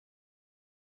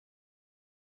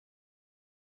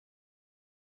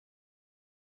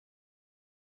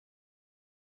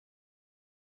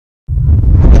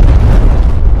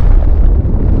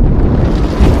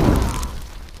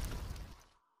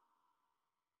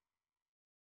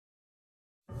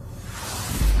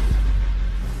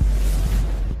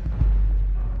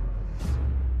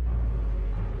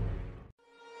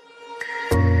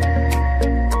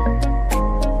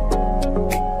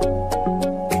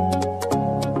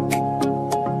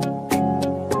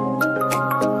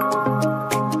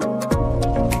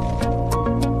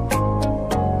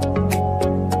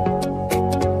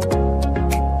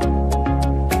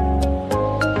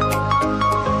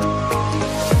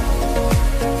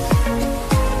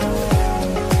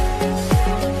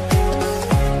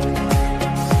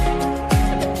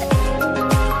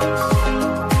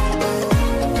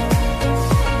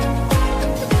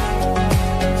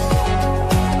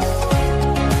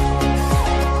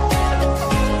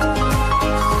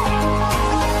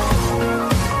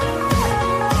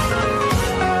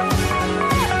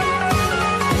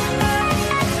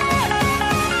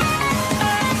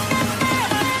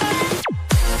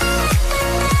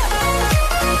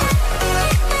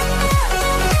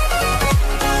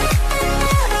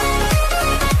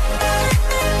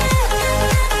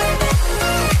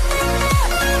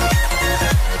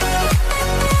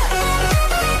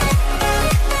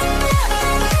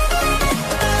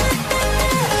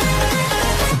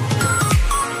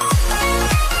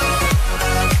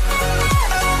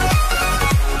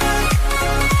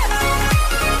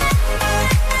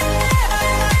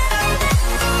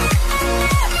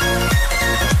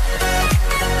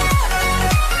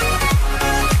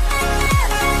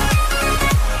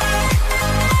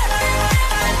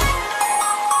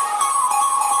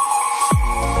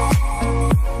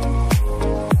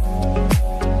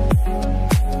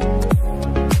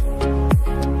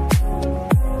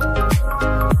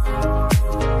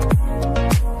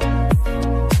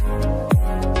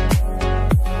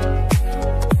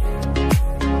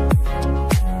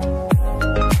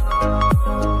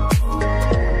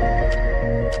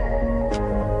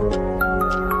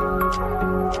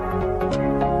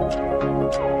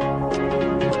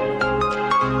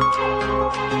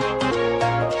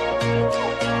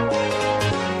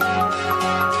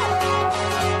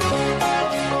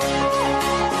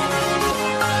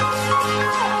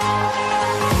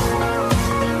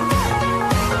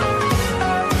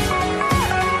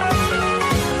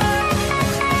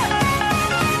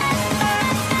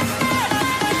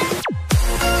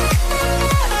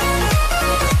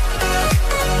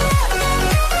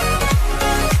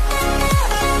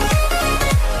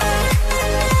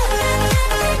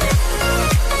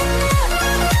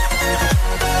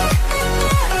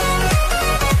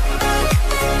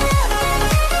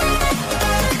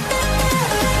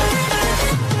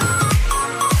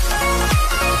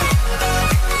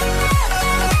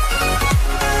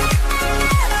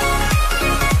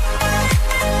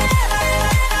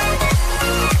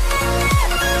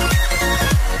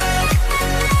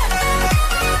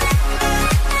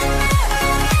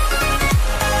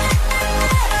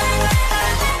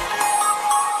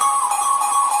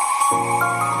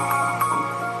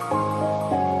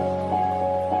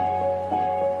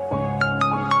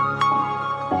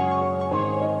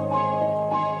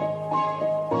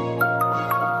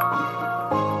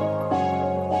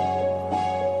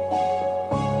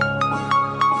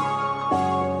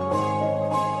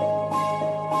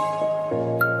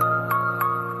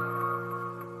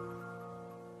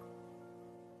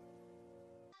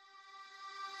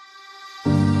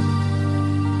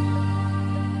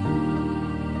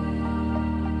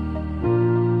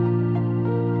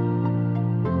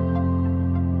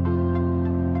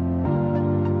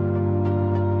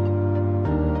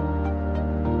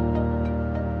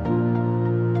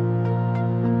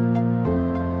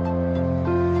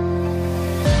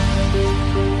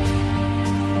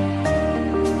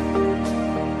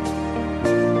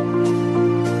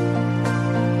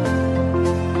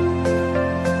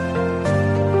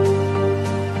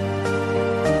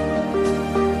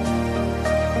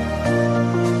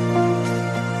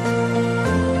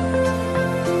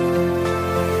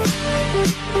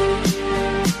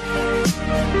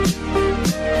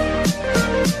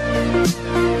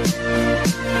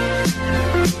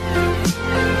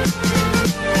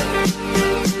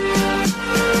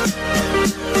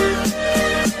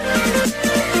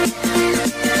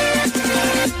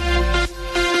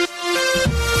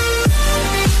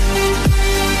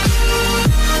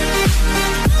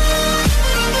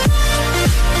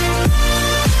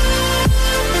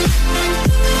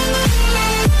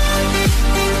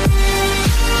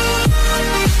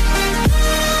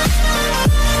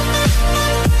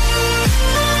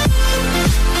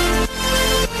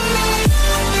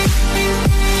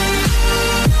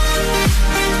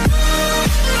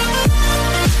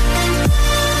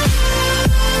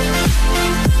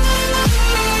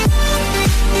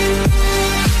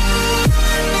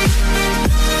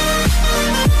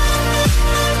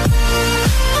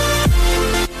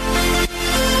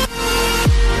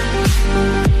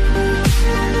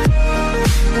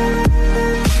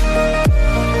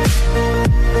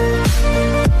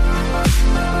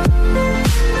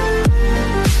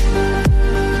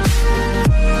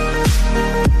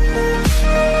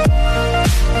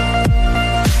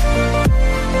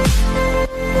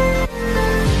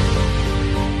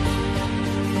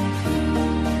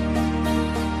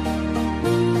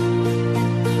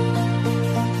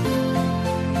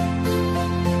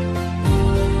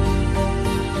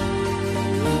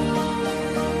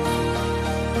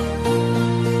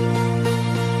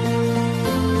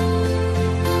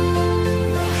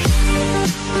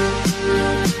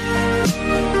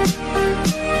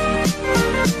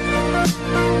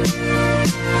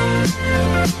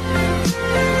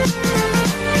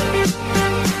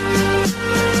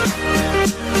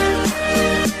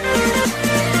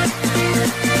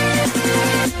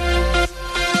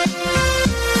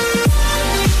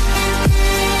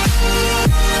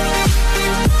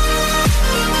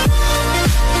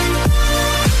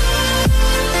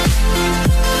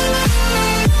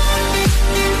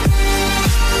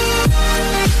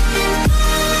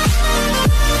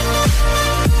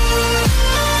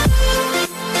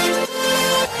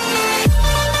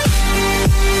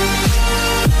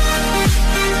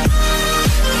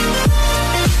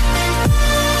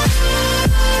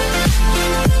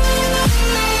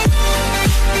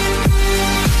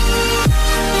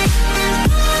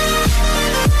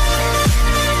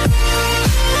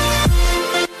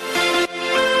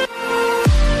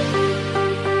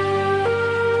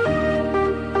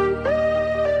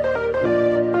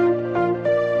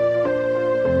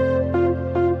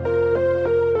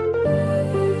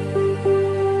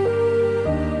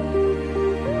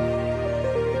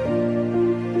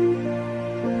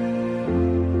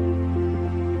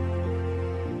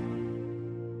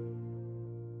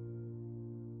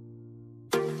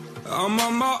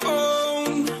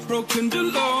and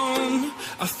alone.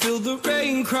 I feel the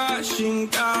rain crashing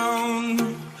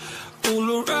down all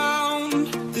around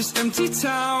this empty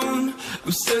town.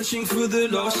 I'm searching for the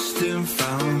lost and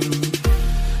found,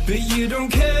 but you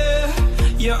don't care,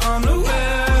 you're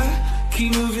unaware.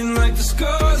 Keep moving like the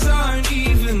scars aren't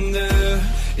even there.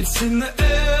 It's in the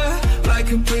air like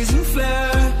a blazing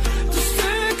flare. Just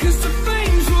stare, 'cause the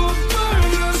flames will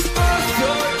burn us. I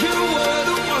thought you were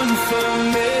the one for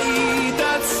me.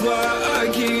 That's why I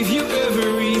gave you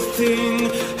everything.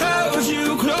 Held you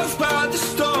close by the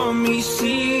stormy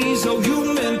seas. Oh, you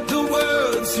meant the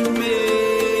world to me.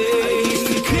 I used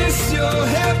to kiss your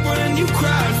head when you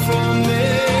cried for me.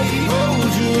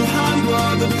 Hold your hand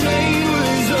while the pain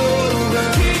was over.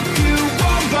 Keep you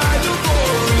warm by the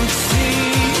roaring sea.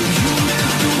 You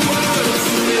meant the world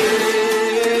to me.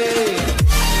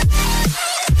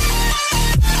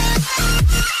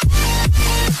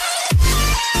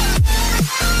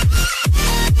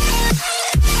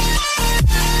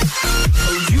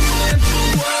 Oh, you meant the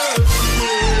world to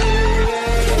me.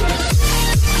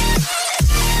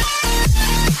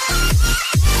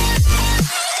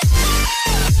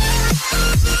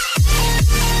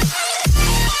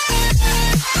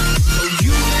 Oh,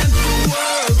 you meant the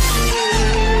world to me.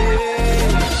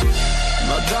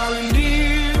 My darling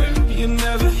dear, you're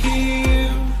never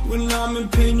here. When I'm in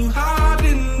pain, you hide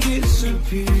and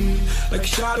disappear. Like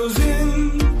shadows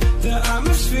in the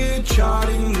atmosphere,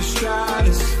 charting the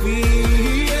stratosphere.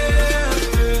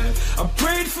 Yeah. I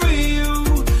prayed for you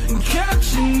and kept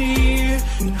you near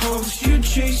in hopes you'd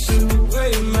chase away